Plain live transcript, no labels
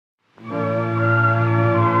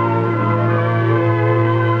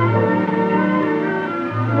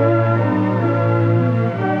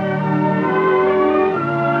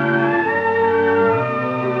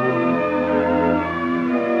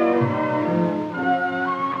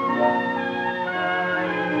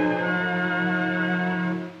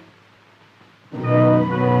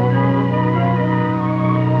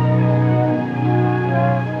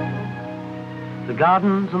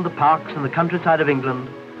gardens and the parks and the countryside of England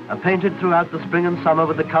are painted throughout the spring and summer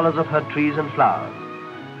with the colours of her trees and flowers,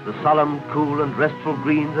 the solemn, cool and restful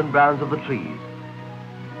greens and browns of the trees,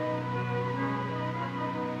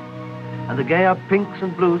 and the gayer pinks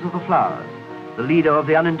and blues of the flowers, the Lido of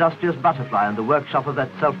the unindustrious butterfly and the workshop of that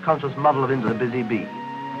self-conscious model of the busy bee.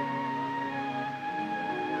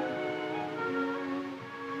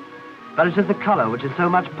 But it is the colour which is so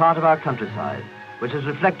much part of our countryside, which is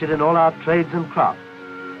reflected in all our trades and crafts,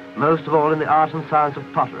 most of all in the art and science of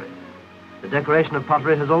pottery. The decoration of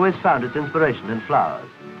pottery has always found its inspiration in flowers.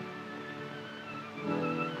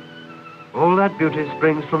 All that beauty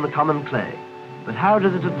springs from the common clay, but how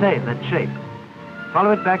does it attain that shape?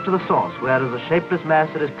 Follow it back to the source, where as a shapeless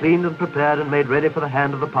mass it is cleaned and prepared and made ready for the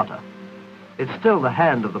hand of the potter. It's still the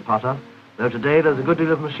hand of the potter, though today there's a good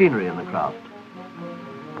deal of machinery in the craft.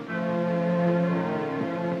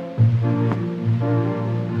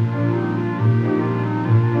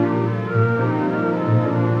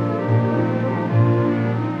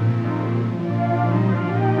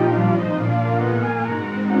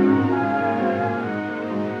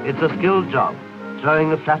 It's a skilled job,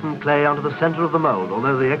 throwing the flattened clay onto the center of the mold,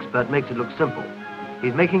 although the expert makes it look simple.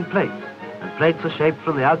 He's making plates, and plates are shaped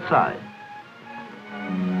from the outside.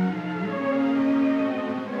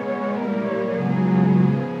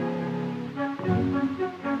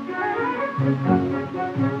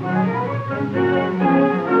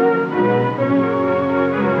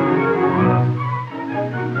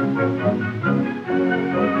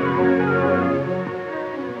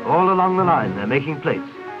 All along the line, they're making plates,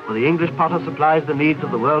 for the English potter supplies the needs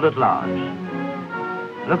of the world at large.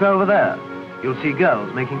 Look over there. You'll see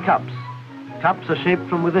girls making cups. Cups are shaped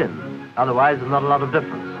from within, otherwise there's not a lot of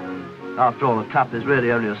difference. After all, a cup is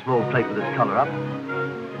really only a small plate with its collar up.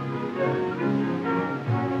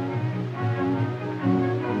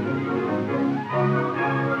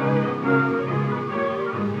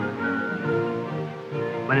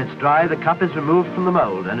 When it's dry, the cup is removed from the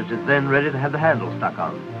mold, and it is then ready to have the handle stuck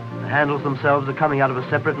on. The handles themselves are coming out of a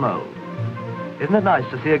separate mold. Isn't it nice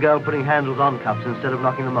to see a girl putting handles on cups instead of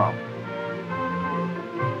knocking them off?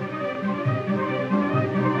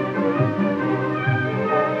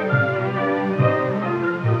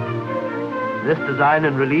 This design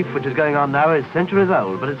in relief which is going on now is centuries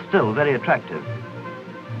old, but it's still very attractive.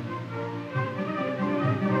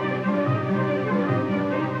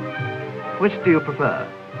 Which do you prefer?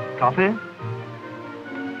 Coffee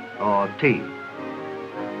or tea?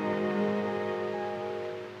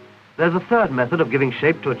 There's a third method of giving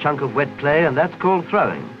shape to a chunk of wet clay, and that's called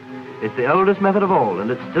throwing. It's the oldest method of all, and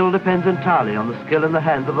it still depends entirely on the skill in the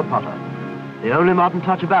hands of the potter. The only modern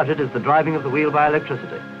touch about it is the driving of the wheel by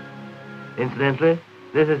electricity. Incidentally,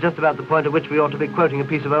 this is just about the point at which we ought to be quoting a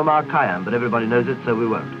piece of Omar Khayyam, but everybody knows it, so we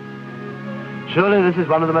won't. Surely this is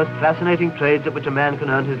one of the most fascinating trades at which a man can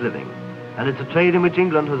earn his living, and it's a trade in which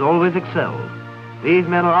England has always excelled. These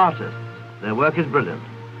men are artists. Their work is brilliant.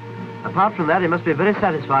 Apart from that, it must be very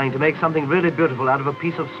satisfying to make something really beautiful out of a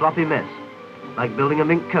piece of sloppy mess, like building a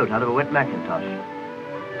mink coat out of a wet mackintosh.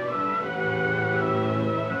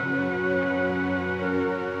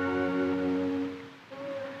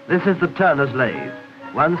 This is the turner's lathe,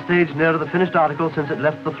 one stage nearer the finished article since it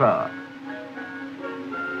left the thrower.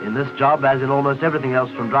 In this job, as in almost everything else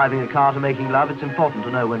from driving a car to making love, it's important to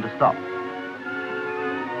know when to stop.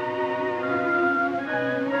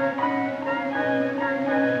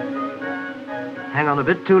 Hang on a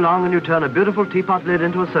bit too long and you turn a beautiful teapot lid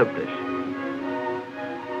into a soap dish.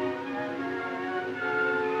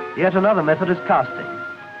 Yet another method is casting.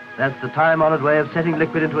 That's the time-honored way of setting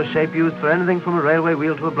liquid into a shape used for anything from a railway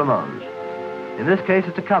wheel to a blancmange. In this case,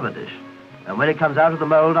 it's a cover dish, and when it comes out of the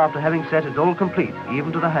mould after having set, it's all complete,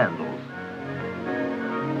 even to the handles.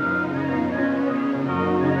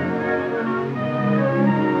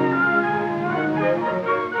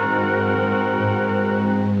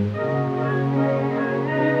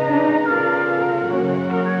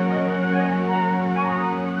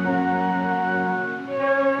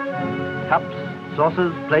 Cups,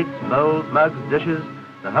 saucers, plates, bowls, mugs, dishes,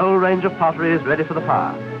 the whole range of pottery is ready for the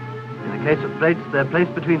fire. In the case of plates, they're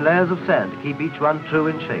placed between layers of sand to keep each one true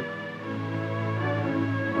in shape.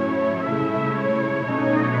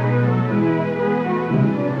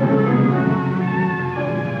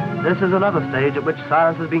 This is another stage at which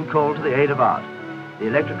science has been called to the aid of art. The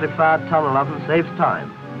electrically fired tunnel oven saves time,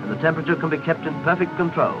 and the temperature can be kept in perfect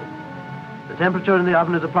control. The temperature in the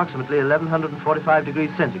oven is approximately 1145 degrees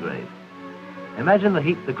centigrade. Imagine the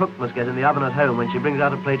heat the cook must get in the oven at home when she brings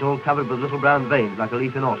out a plate all covered with little brown veins like a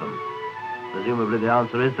leaf in autumn. Presumably the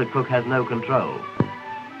answer is the cook has no control.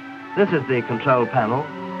 This is the control panel,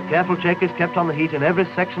 the careful check is kept on the heat in every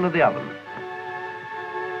section of the oven.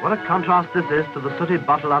 What a contrast this is to the sooty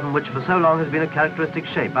bottle oven which for so long has been a characteristic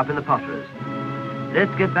shape up in the potteries.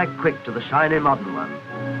 Let's get back quick to the shiny modern one,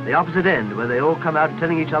 the opposite end where they all come out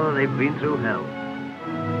telling each other they've been through hell.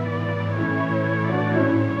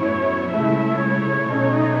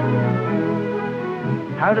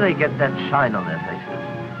 How do they get that shine on their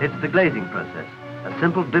faces? It's the glazing process, a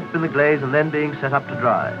simple dip in the glaze and then being set up to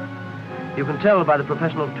dry. You can tell by the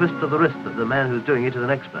professional twist of the wrist that the man who's doing it is an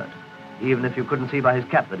expert, even if you couldn't see by his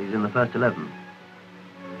cap that he's in the first 11.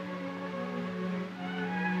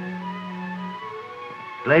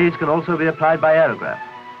 Glaze can also be applied by aerograph,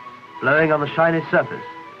 blowing on the shiny surface,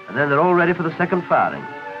 and then they're all ready for the second firing,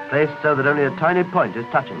 placed so that only a tiny point is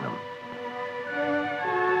touching them.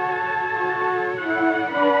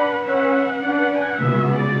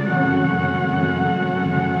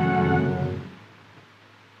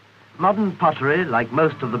 Modern pottery, like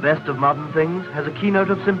most of the best of modern things, has a keynote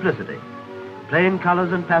of simplicity. Plain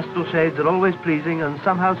colours and pastel shades are always pleasing and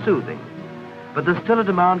somehow soothing, but there's still a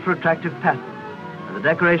demand for attractive patterns, and the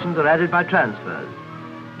decorations are added by transfers.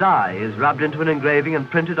 Dye is rubbed into an engraving and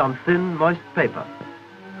printed on thin, moist paper.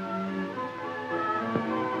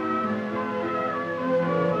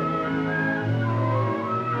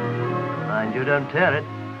 Mind you don't tear it.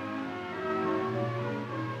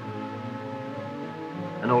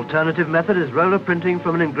 An alternative method is roller printing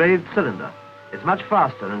from an engraved cylinder. It's much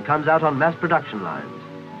faster and comes out on mass production lines.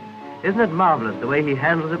 Isn't it marvelous the way he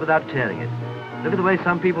handles it without tearing it? Look at the way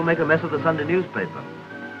some people make a mess of the Sunday newspaper.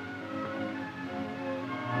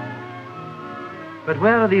 But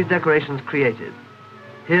where are these decorations created?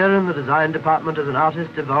 Here in the design department as an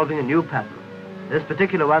artist evolving a new pattern. This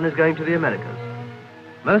particular one is going to the Americas.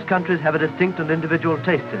 Most countries have a distinct and individual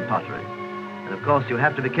taste in pottery. And of course you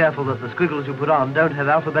have to be careful that the squiggles you put on don't have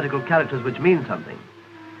alphabetical characters which mean something.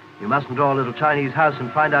 You mustn't draw a little Chinese house and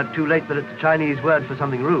find out too late that it's a Chinese word for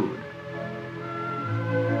something rude.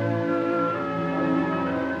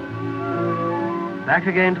 Back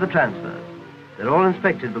again to the transfers. They're all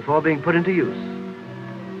inspected before being put into use.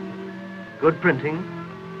 Good printing,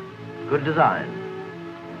 good design.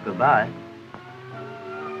 Goodbye.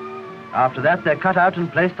 After that, they're cut out and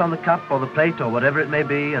placed on the cup or the plate or whatever it may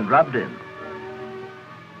be and rubbed in.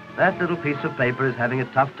 That little piece of paper is having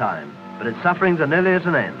a tough time, but its sufferings are nearly at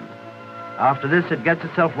an end. After this, it gets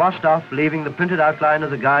itself washed off, leaving the printed outline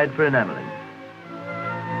as a guide for enameling.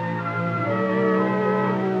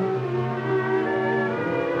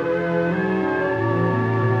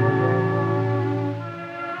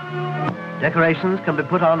 Decorations can be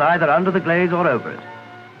put on either under the glaze or over it,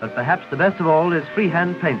 but perhaps the best of all is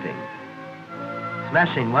freehand painting.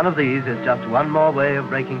 Smashing one of these is just one more way of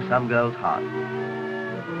breaking some girl's heart.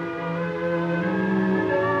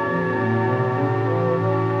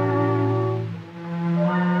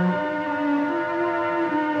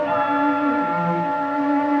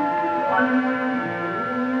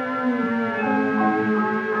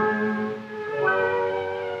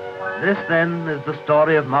 This, then, is the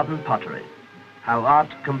story of modern pottery, how art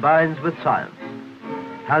combines with science,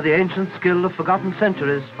 how the ancient skill of forgotten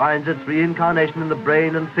centuries finds its reincarnation in the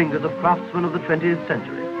brain and fingers of craftsmen of the 20th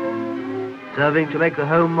century, serving to make the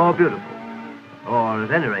home more beautiful, or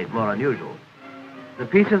at any rate more unusual. The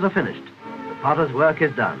pieces are finished, the potter's work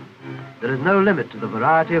is done. There is no limit to the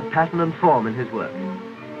variety of pattern and form in his work.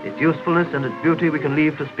 Its usefulness and its beauty we can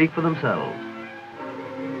leave to speak for themselves.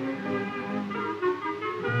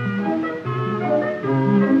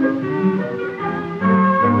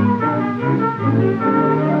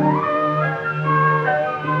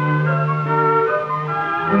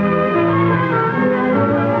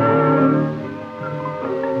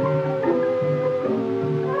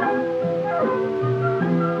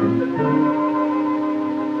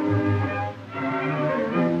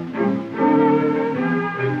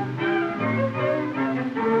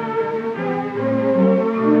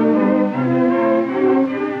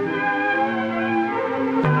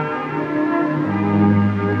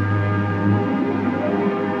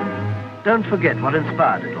 Don't forget what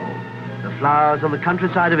inspired it all. The flowers on the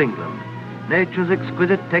countryside of England. Nature's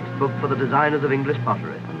exquisite textbook for the designers of English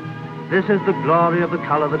pottery. This is the glory of the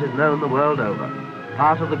colour that is known the world over.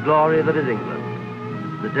 Part of the glory that is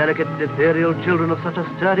England. The delicate, ethereal children of such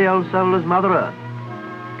a sturdy old soul as Mother Earth.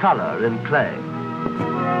 Colour in clay.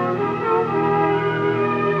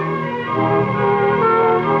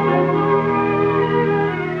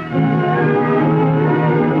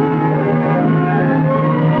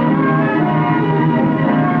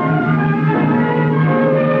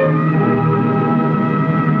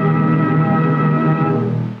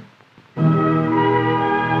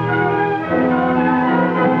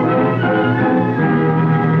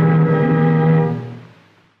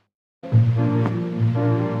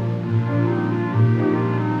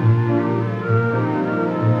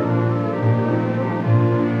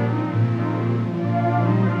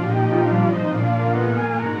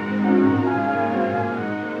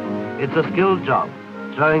 It's a skilled job,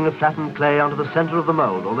 throwing the flattened clay onto the center of the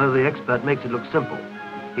mold, although the expert makes it look simple.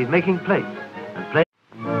 He's making plates, and plates...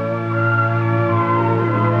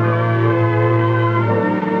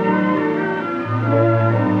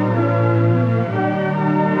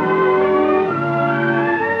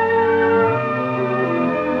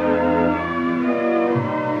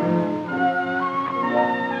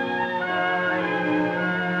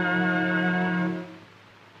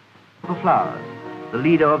 flowers, the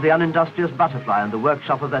leader of the unindustrious butterfly and the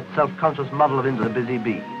workshop of that self-conscious model of the busy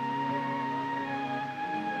bee.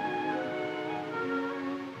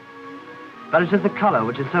 But it is the colour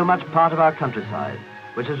which is so much part of our countryside,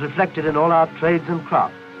 which is reflected in all our trades and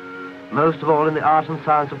crafts, most of all in the art and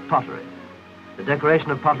science of pottery. The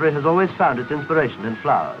decoration of pottery has always found its inspiration in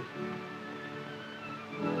flowers.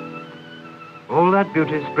 All that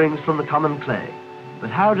beauty springs from the common clay,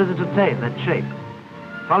 but how does it attain that shape?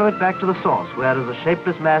 Follow it back to the source, where as a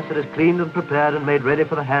shapeless mass it is cleaned and prepared and made ready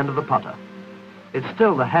for the hand of the potter. It's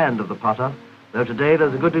still the hand of the potter, though today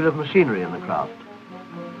there's a good deal of machinery in the craft.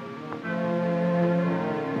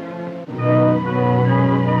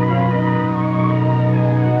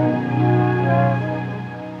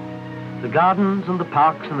 The gardens and the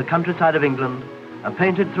parks in the countryside of England are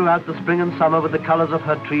painted throughout the spring and summer with the colours of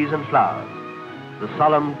her trees and flowers, the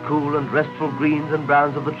solemn, cool and restful greens and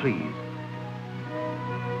browns of the trees,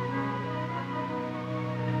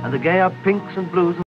 and the gayer pinks and blues